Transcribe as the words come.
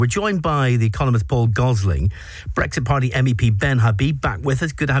We're joined by the economist Paul Gosling, Brexit Party MEP Ben Habib back with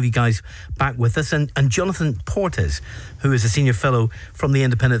us. Good to have you guys back with us. And Jonathan Portes, who is a senior fellow from the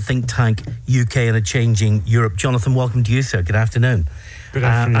independent think tank UK and a Changing Europe. Jonathan, welcome to you, sir. Good afternoon. Good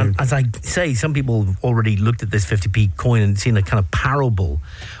afternoon. And as I say, some people have already looked at this 50p coin and seen a kind of parable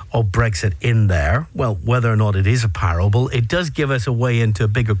of Brexit in there. Well, whether or not it is a parable, it does give us a way into a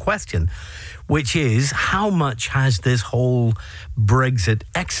bigger question, which is how much has this whole Brexit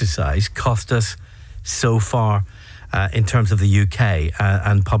exercise cost us so far in terms of the UK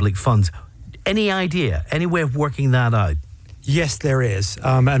and public funds? Any idea, any way of working that out? Yes, there is.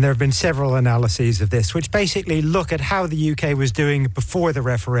 And there have been several analyses of this, which basically look at how the UK was doing before the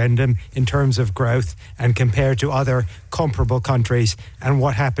referendum in terms of growth and compared to other comparable countries and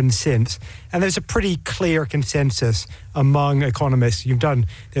what happened since. And there's a pretty clear consensus among economists.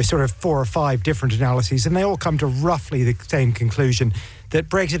 There's sort of 4 or 5 different analyses, and they all come to roughly the same conclusion, that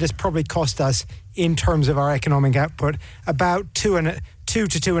Brexit has probably cost us, in terms of our economic output, about 2 to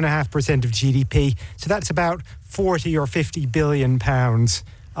 2.5% of GDP. So that's about 40 or 50 billion pounds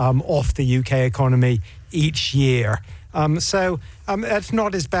off the UK economy each year. So that's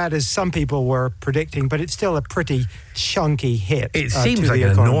not as bad as some people were predicting, but it's still a pretty chunky hit. It seems like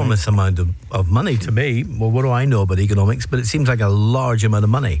an enormous amount of money to me. Well, what do I know about economics? But it seems like a large amount of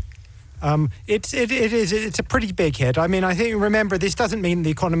money. It's a pretty big hit. I mean, I think, remember, this doesn't mean the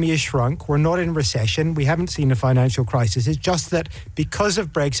economy has shrunk. We're not in recession. We haven't seen a financial crisis. It's just that because of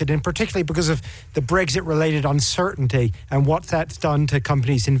Brexit, and particularly because of the Brexit-related uncertainty and what that's done to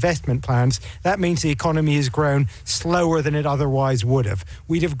companies' investment plans, that means the economy has grown slower than it otherwise would have.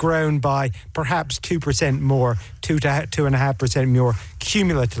 We'd have grown by perhaps 2% more, 2 to 2.5% more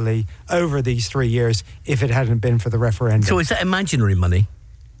cumulatively over these 3 years if it hadn't been for the referendum. So is that imaginary money?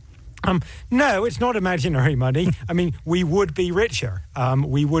 No, it's not imaginary money. I mean, we would be richer. Our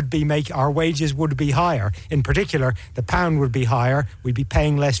wages would be higher. In particular, the pound would be higher. We'd be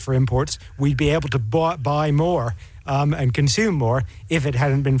paying less for imports. We'd be able to buy more and consume more if it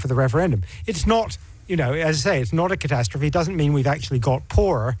hadn't been for the referendum. It's not, as I say, it's not a catastrophe. It doesn't mean we've actually got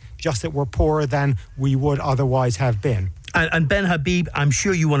poorer, just that we're poorer than we would otherwise have been. And Ben Habib, I'm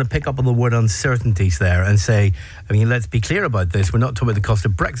sure you want to pick up on the word uncertainties there and say, I mean, let's be clear about this. We're not talking about the cost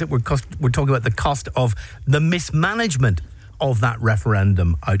of Brexit. We're talking about the cost of the mismanagement of that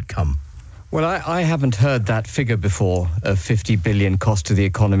referendum outcome. Well, I haven't heard that figure before, of 50 billion cost to the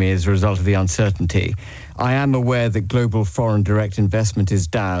economy as a result of the uncertainty. I am aware that global foreign direct investment is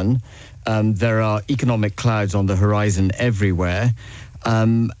down. There are economic clouds on the horizon everywhere.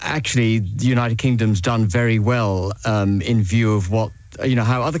 Actually, the United Kingdom's done very well in view of what,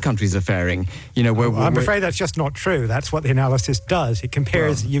 how other countries are faring. I'm afraid that's just not true. That's what the analysis does. It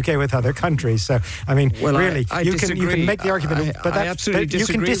compares the UK with other countries. So, I mean, really, you can make the argument, but you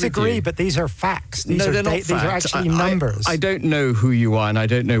can disagree. But these are facts. These are actually numbers. I don't know who you are, and I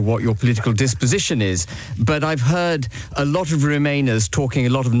don't know what your political disposition is. But I've heard a lot of Remainers talking a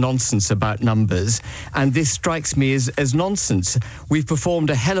lot of nonsense about numbers, and this strikes me as nonsense. We've performed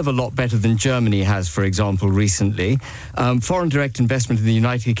a hell of a lot better than Germany has, for example, recently. Foreign direct investment in the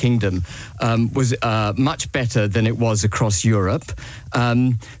United Kingdom was much better than it was across Europe.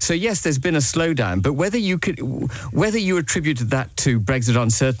 So yes, there's been a slowdown, but whether you attributed that to Brexit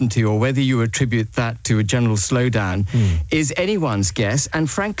uncertainty or whether you attribute that to a general slowdown is anyone's guess. And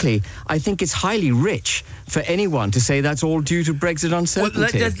frankly, I think it's highly rich for anyone to say that's all due to Brexit uncertainty.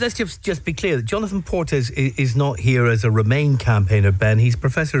 Well, let's just be clear that Jonathan Portes is not here as a Remain campaigner, Ben. He's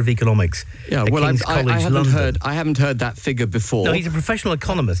Professor of Economics at King's College London. I haven't heard that figure before. No, he's a professional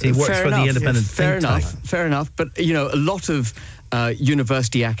economist. He works for the independent think tank. Fair enough. But, a lot of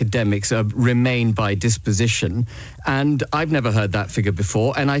university academics remain by disposition, and I've never heard that figure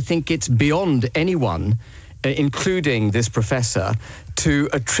before, and I think it's beyond anyone, including this professor, to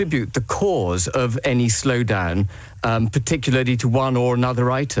attribute the cause of any slowdown, particularly to one or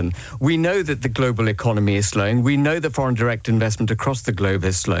another item. We know that the global economy is slowing. We know that foreign direct investment across the globe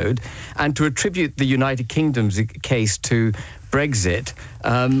has slowed, and to attribute the United Kingdom's case to Brexit,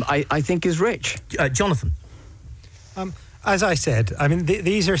 I think is rich. Jonathan? As I said, I mean,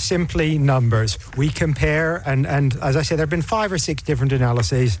 these are simply numbers. We compare, and as I said, there have been 5 or 6 different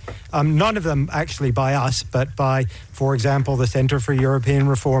analyses, none of them actually by us, but by, for example, the Centre for European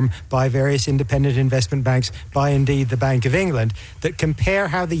Reform, by various independent investment banks, by indeed the Bank of England, that compare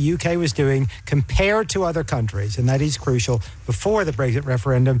how the UK was doing compared to other countries, and that is crucial, before the Brexit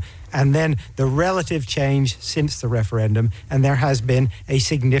referendum, and then the relative change since the referendum, and there has been a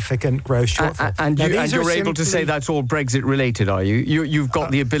significant growth shortfall. And you're able to say that's all Brexit related, are you? You've got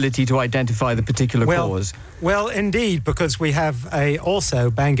the ability to identify the particular cause. Well, indeed, because we have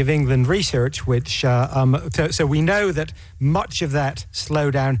also Bank of England research, which so we know that much of that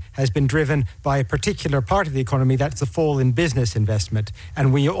slowdown has been driven by a particular part of the economy. That's the fall in business investment,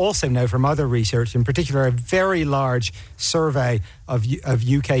 and we also know from other research, in particular, a very large survey of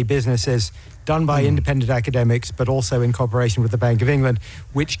UK businesses done by independent academics, but also in cooperation with the Bank of England,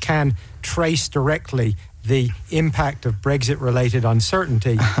 which can trace directly the impact of Brexit-related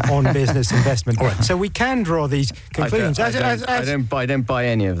uncertainty on business investment. Right. So we can draw these conclusions. I don't buy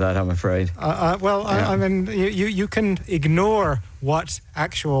any of that, I'm afraid. I mean, you can ignore what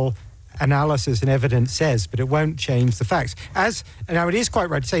actual analysis and evidence says, but it won't change the facts. Now, it is quite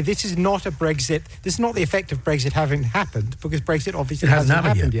right to say this is not a Brexit. This is not the effect of Brexit having happened, because Brexit obviously hasn't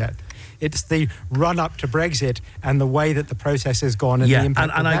happened yet. It's the run-up to Brexit and the way that the process has gone and the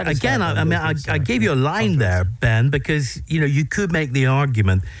impact of that. I gave you a line there, Ben, because you could make the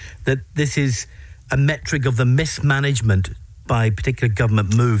argument that this is a metric of the mismanagement by particular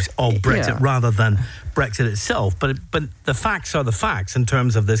government moves of Brexit rather than Brexit itself. But the facts are the facts in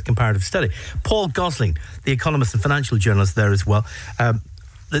terms of this comparative study. Paul Gosling, the economist and financial journalist there as well.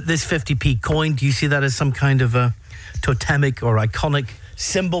 This 50p coin, do you see that as some kind of a totemic or iconic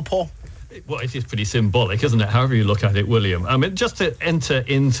symbol, Paul? Well, it is pretty symbolic, isn't it? However you look at it, William. I mean, just to enter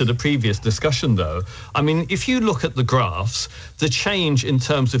into the previous discussion, though, I mean, if you look at the graphs, the change in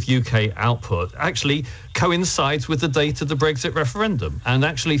terms of UK output actually coincides with the date of the Brexit referendum. And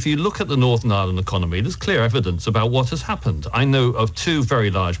actually, if you look at the Northern Ireland economy, there's clear evidence about what has happened. I know of two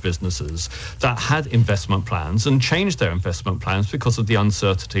very large businesses that had investment plans and changed their investment plans because of the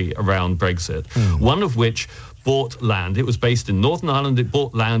uncertainty around Brexit. One of which bought land. It was based in Northern Ireland. It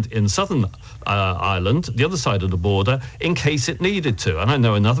bought land in Southern Ireland, the other side of the border, in case it needed to. And I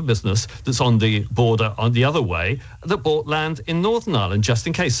know another business that's on the border on the other way that bought land in Northern Ireland just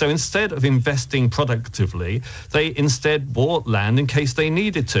in case. So instead of investing productively, they instead bought land in case they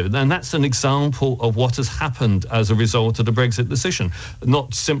needed to. And that's an example of what has happened as a result of the Brexit decision,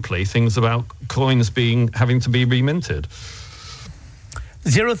 not simply things about coins having to be reminted.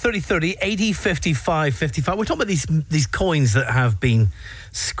 03030 80 55 55. We're talking about these coins that have been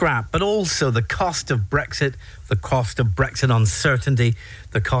scrapped, but also the cost of Brexit, the cost of Brexit uncertainty,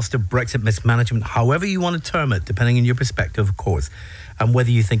 the cost of Brexit mismanagement, however you want to term it, depending on your perspective, of course, and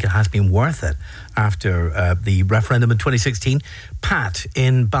whether you think it has been worth it after the referendum in 2016. Pat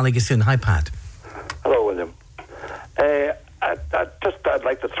in Ballygassoon. Hi, Pat. Hello, William. I'd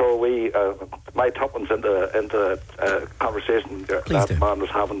like to throw away my tuppence into conversation that man was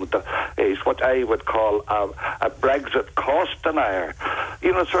having with is what I would call a Brexit cost denier.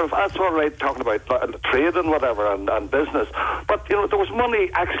 Sort of, that's all right talking about trade and whatever and business, but there was money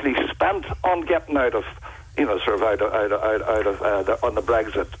actually spent on getting out of on the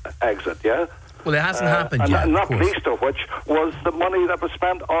Brexit exit, yeah. Well, it hasn't happened yet. Not least of which was the money that was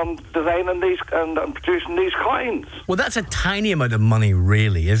spent on designing these and producing these coins. Well, that's a tiny amount of money,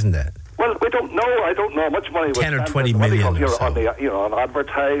 really, isn't it? Well, we don't know. I don't know how much money was 10 spent. or 20 million or so. On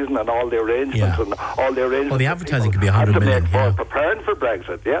advertising and all the arrangements and all the arrangements. Well, the advertising could be 100 million. For preparing for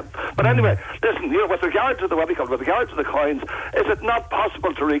Brexit, yeah. But anyway, listen. With regard to the coins, is it not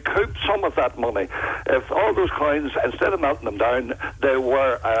possible to recoup some of that money if all those coins, instead of melting them down, they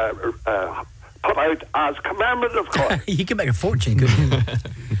were put out as commemorative coins? You could make a fortune, couldn't you?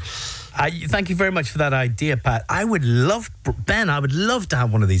 Thank you very much for that idea, Pat. I would love to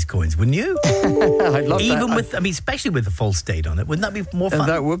have one of these coins, wouldn't you? I'd love that. Especially with the false date on it. Wouldn't that be more fun?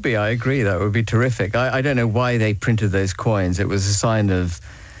 That would be, I agree. That would be terrific. I don't know why they printed those coins. It was a sign of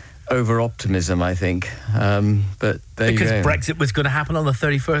over-optimism, I think. But because Brexit was going to happen on the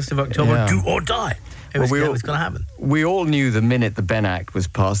 31st of October, do or die. It was going to happen. We all knew the minute the Ben Act was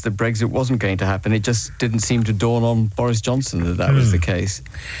passed that Brexit wasn't going to happen. It just didn't seem to dawn on Boris Johnson that was the case.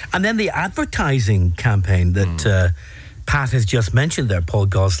 And then the advertising campaign that Pat has just mentioned there, Paul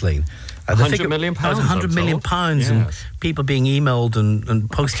Gosling. £100 million. £100 million, and people being emailed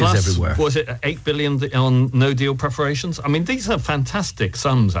and posters everywhere. Was it 8 billion on no deal preparations? I mean, these are fantastic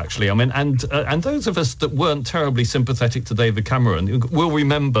sums, actually. I mean, and those of us that weren't terribly sympathetic to David Cameron will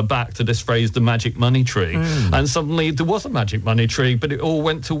remember back to this phrase, the magic money tree. And suddenly there was a magic money tree, but it all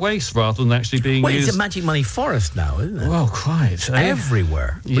went to waste rather than actually being used. It's a magic money forest now, isn't it? Well, quite. It's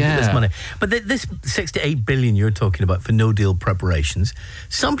everywhere. Look at this money. But this 6 to 8 billion you're talking about for no deal preparations,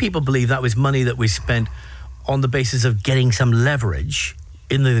 some people believe that was money that we spent on the basis of getting some leverage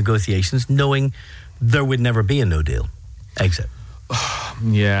in the negotiations, knowing there would never be a no deal exit.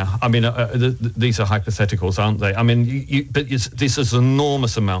 Yeah, I mean, these are hypotheticals, aren't they? I mean, but this is an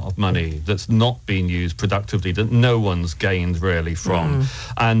enormous amount of money that's not being used productively, that no one's gained really from.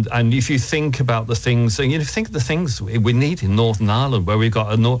 And if you think about the things, think of the things we need in Northern Ireland, where we've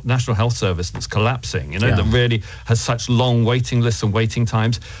got a National Health Service that's collapsing, that really has such long waiting lists and waiting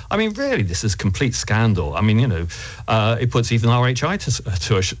times. I mean, really, this is complete scandal. I mean, it puts even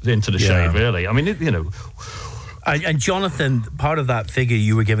RHI into the shade, really. I mean, And Jonathan, part of that figure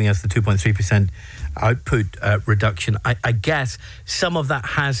you were giving us, the 2.3% output reduction, I guess some of that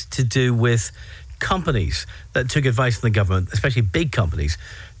has to do with companies that took advice from the government, especially big companies,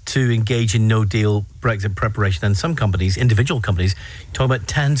 to engage in no-deal Brexit preparation. And some companies, individual companies, talk about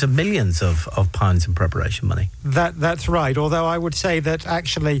tens of millions of pounds in preparation money. That's right, although I would say that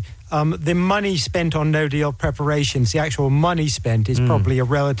actually the money spent on no-deal preparations, the actual money spent, is probably a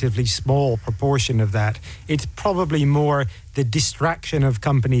relatively small proportion of that. It's probably more the distraction of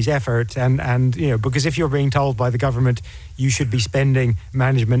companies' effort, and because if you're being told by the government you should be spending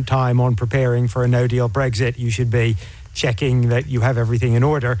management time on preparing for a no-deal Brexit, you should be checking that you have everything in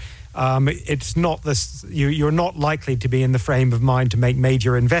order. It's not this. You're not likely to be in the frame of mind to make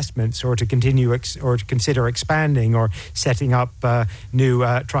major investments or to continue or to consider expanding or setting up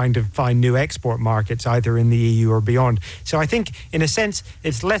trying to find new export markets either in the EU or beyond. So I think, in a sense,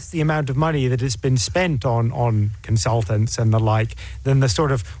 it's less the amount of money that has been spent on consultants and the like than the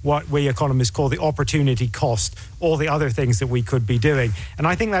sort of what we economists call the opportunity cost, all the other things that we could be doing. And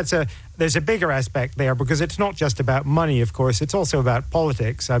I think there's a bigger aspect there, because it's not just about money, of course, it's also about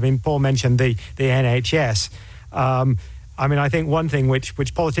politics. I mean, Paul mentioned the NHS. I think one thing which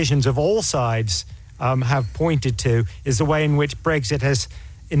politicians of all sides have pointed to is the way in which Brexit has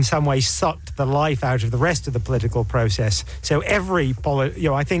in some ways sucked the life out of the rest of the political process. So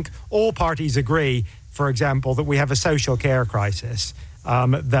I think all parties agree, for example, that we have a social care crisis,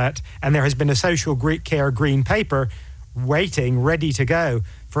 and there has been a social care green paper waiting, ready to go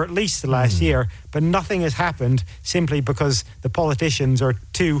for at least the last year, but nothing has happened simply because the politicians are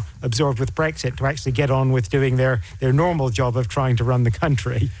too absorbed with Brexit to actually get on with doing their normal job of trying to run the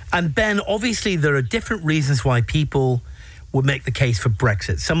country. And Ben, obviously there are different reasons why people would make the case for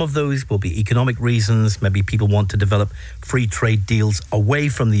Brexit. Some of those will be economic reasons. Maybe people want to develop free trade deals away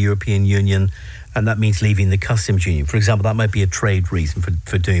from the European Union, and that means leaving the customs union. For example, that might be a trade reason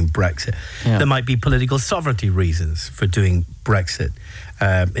for doing Brexit. Yeah. There might be political sovereignty reasons for doing Brexit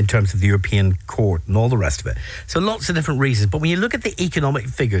in terms of the European Court and all the rest of it. So lots of different reasons. But when you look at the economic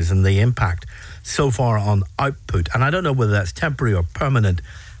figures and the impact so far on output, and I don't know whether that's temporary or permanent,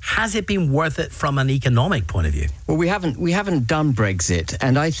 has it been worth it from an economic point of view? Well, we haven't done Brexit,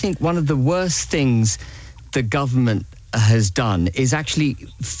 and I think one of the worst things the government has done is actually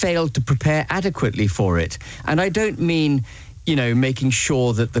failed to prepare adequately for it. And I don't mean, making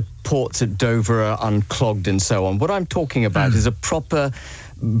sure that the ports at Dover are unclogged and so on. What I'm talking about is a proper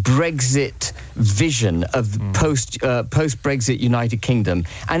Brexit vision of post-Brexit United Kingdom,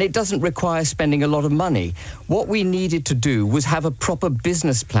 and it doesn't require spending a lot of money. What we needed to do was have a proper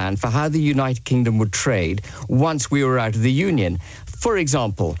business plan for how the United Kingdom would trade once we were out of the Union. For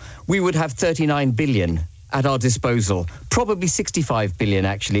example, we would have 39 billion at our disposal, probably 65 billion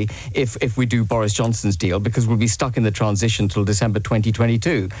actually, if we do Boris Johnson's deal, because we'll be stuck in the transition till December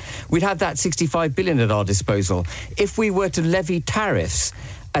 2022. We'd have that 65 billion at our disposal. If we were to levy tariffs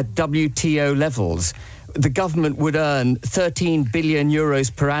at WTO levels, the government would earn 13 billion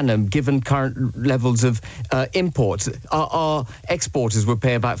euros per annum given current levels of imports. Our exporters would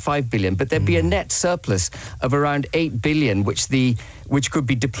pay about 5 billion, but there'd be a net surplus of around 8 billion, which could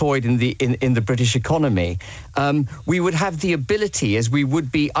be deployed in the British economy. We would have the ability, as we would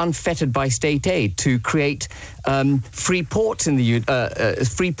be unfettered by state aid, to create free ports in the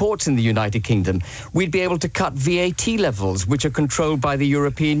United Kingdom. We'd be able to cut VAT levels, which are controlled by the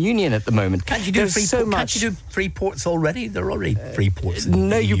European Union at the moment. Can't you do free ports already? There are already free ports.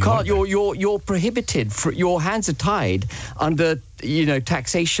 No, you can't. You're prohibited. Your hands are tied under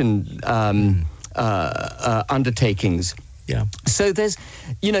taxation undertakings. Yeah. So there's,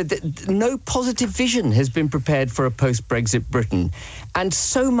 no positive vision has been prepared for a post-Brexit Britain, and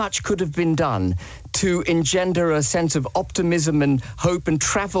so much could have been done to engender a sense of optimism and hope and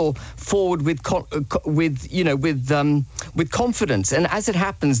travel forward with confidence. And as it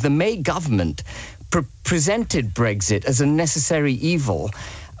happens, the May government presented Brexit as a necessary evil.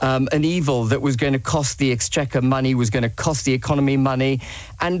 an evil that was going to cost the exchequer money, was going to cost the economy money.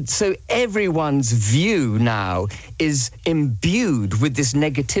 And so everyone's view now is imbued with this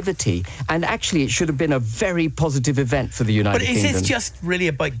negativity. And actually, it should have been a very positive event for the United Kingdom. But is this just really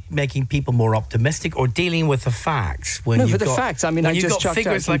about making people more optimistic or dealing with the facts? When No, but the facts. I mean, I just chucked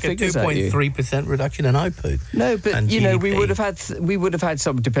out some figures like a 2.3% reduction in output. No, but you know, we would have had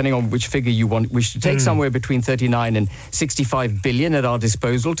some, depending on which figure you wish to take, somewhere between 39 and 65 billion at our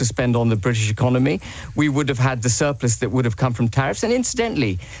disposal to spend on the British economy. We would have had the surplus that would have come from tariffs. And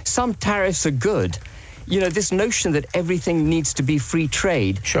incidentally, some tariffs are good. You know, this notion that everything needs to be free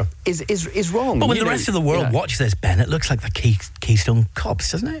trade is wrong. But when the rest of the world watch this, Ben, it looks like the Keystone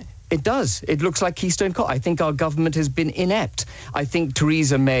Cops, doesn't it? It does. It looks like Keystone Cop. I think our government has been inept. I think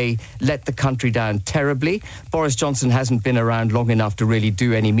Theresa May let the country down terribly. Boris Johnson hasn't been around long enough to really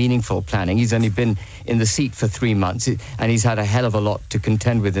do any meaningful planning. He's only been in the seat for 3 months, and he's had a hell of a lot to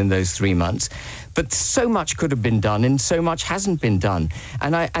contend with in those 3 months. But so much could have been done, and so much hasn't been done.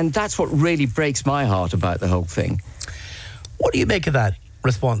 And that's what really breaks my heart about the whole thing. What do you make of that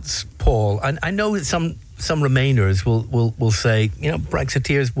response, Paul? And I know that some Remainers will say, you know,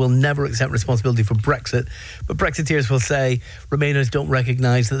 Brexiteers will never accept responsibility for Brexit, but Brexiteers will say Remainers don't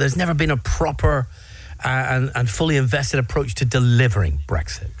recognise that there's never been a proper and fully invested approach to delivering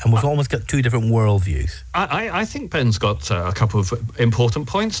Brexit. And we've almost got two different worldviews. I think Ben's got a couple of important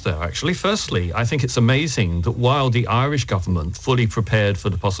points there, actually. Firstly, I think it's amazing that while the Irish government fully prepared for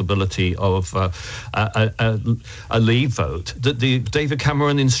the possibility of a leave vote, that David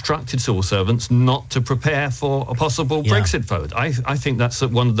Cameron instructed civil servants not to prepare for a possible Brexit vote. I think that's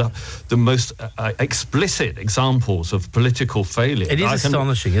one of the most explicit examples of political failure. It is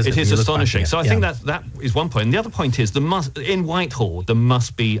astonishing, isn't it? It is astonishing. So I think that is one point. And the other point is in Whitehall, there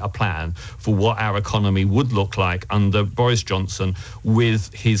must be a plan for what our economy would look like under Boris Johnson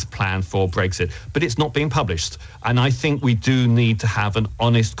with his plan for Brexit. But it's not being published. And I think we do need to have an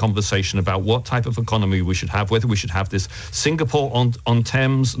honest conversation about what type of economy we should have, whether we should have this Singapore on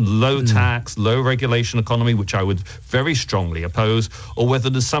Thames, low tax, low regulation economy, which I would very strongly oppose, or whether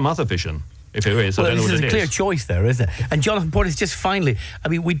there's some other vision. If it is, I don't know what it is. There's a clear choice there, isn't it? And Jonathan Portis, just finally, I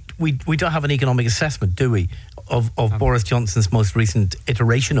mean, we don't have an economic assessment, do we, of Boris Johnson's most recent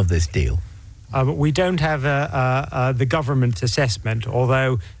iteration of this deal? We don't have the government's assessment,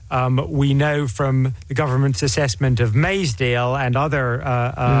 although we know from the government's assessment of May's deal and other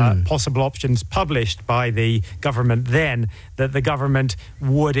possible options published by the government then, that the government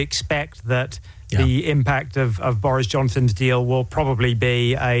would expect that the impact of Boris Johnson's deal will probably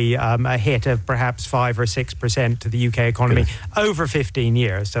be a hit of perhaps 5 or 6% to the UK economy over 15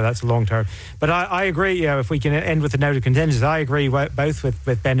 years. So that's a long term. But I agree, you know, if we can end with a note of consensus, I agree both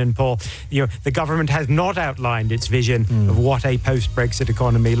with Ben and Paul. You know, the government has not outlined its vision of what a post-Brexit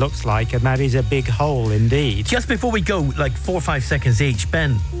economy looks like, and that is a big hole indeed. Just before we go, like 4 or 5 seconds each,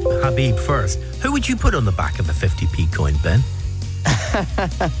 Ben Habib first. Who would you put on the back of the 50p coin, Ben?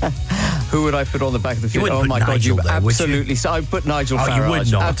 Who would I put on the back of the field? Oh my God, you absolutely. So I put Nigel Farage. You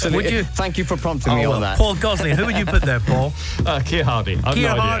would not. Absolutely. Would you? Thank you for prompting me on that. Paul Gosling, who would you put there, Paul? Keir Hardie. Keir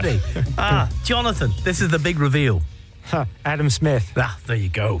Hardie. Jonathan, this is the big reveal. Adam Smith. There you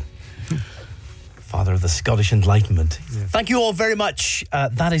go. Father of the Scottish Enlightenment. Thank you all very much.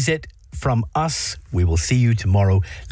 That is it from us. We will see you tomorrow.